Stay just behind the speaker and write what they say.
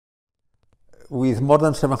with more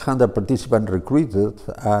than 700 participants recruited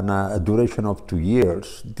and a duration of 2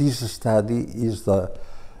 years, this study is the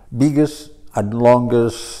biggest and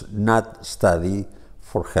longest NAT study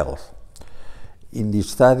for health. In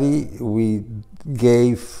this study, we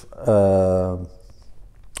gave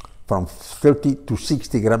from 30 to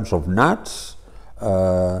 60 grams of nuts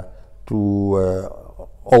to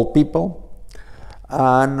all people,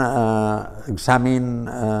 and examine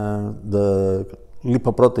the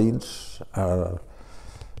lipoproteins,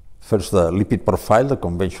 first the lipid profile, the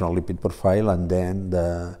conventional lipid profile, and then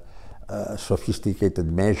the sophisticated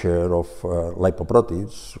measure of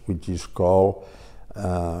lipoproteins, which is called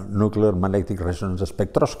nuclear magnetic resonance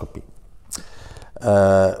spectroscopy.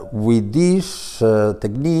 With this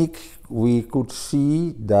technique, we could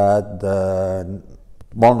see that the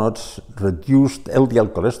walnuts reduced LDL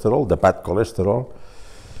cholesterol, the bad cholesterol,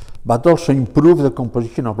 but also improved the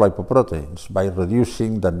composition of lipoproteins by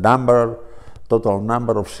reducing the total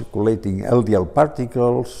number of circulating LDL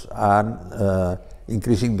particles and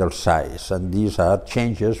increasing their size. And these are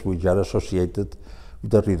changes which are associated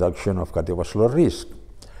with the reduction of cardiovascular risk.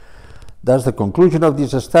 Thus, the conclusion of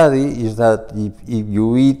this study is that if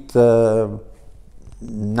you eat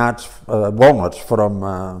walnuts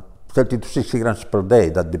from 30 to 60 grams per day,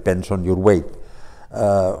 that depends on your weight,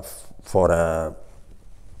 for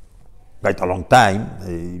quite a long time,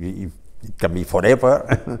 it can be forever,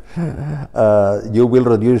 you will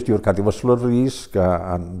reduce your cardiovascular risk,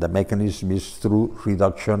 and the mechanism is through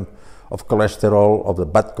reduction of cholesterol, of the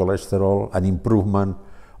bad cholesterol, and improvement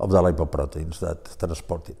of the lipoproteins that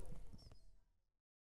transport it.